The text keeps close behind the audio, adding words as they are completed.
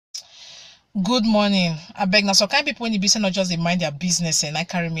Good morning. I beg now. So kind people when you be say not just they mind their business and I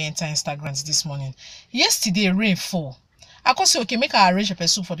carry me enter Instagrams this morning. Yesterday rain fall. I could say okay, make I arrange a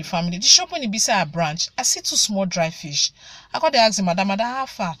soup for the family. The shop when you be say a branch, I see two small dry fish. I got to ask the madam, how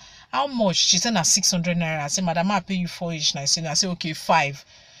far? How much? She said na 600 naira. I said, madam, I pay you 4 each. I say okay, 5.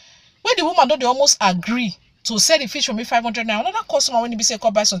 When the woman don't they almost agree to sell the fish for me 500 naira. Another customer when he be say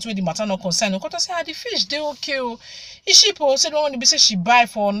come buy something with the matter no concern. Come to say the fish they okay oh. Is she po say the one when be say she buy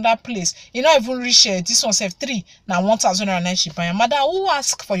for another place. You not even reach this one self 3 now 1,000 naira she buy. Madam, who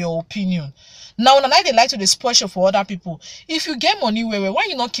ask for your opinion? Now they like to dey spoil show for other people. If you get money why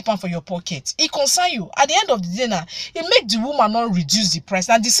you not keep am for your pocket? It concern you. At the end of the day now, it make the woman not reduce the price.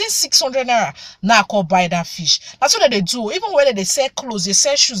 Now they say 600 naira now call buy that fish. That's what they do. Even when they sell clothes, they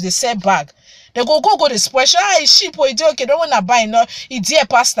sell shoes, they sell bag. They go the spoil. It's cheap or it's okay. Don't wanna buy no. It's dear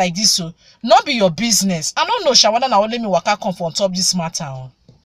past like this so. Not be your business. I don't know. Shawada na let me waka come for on top this matter.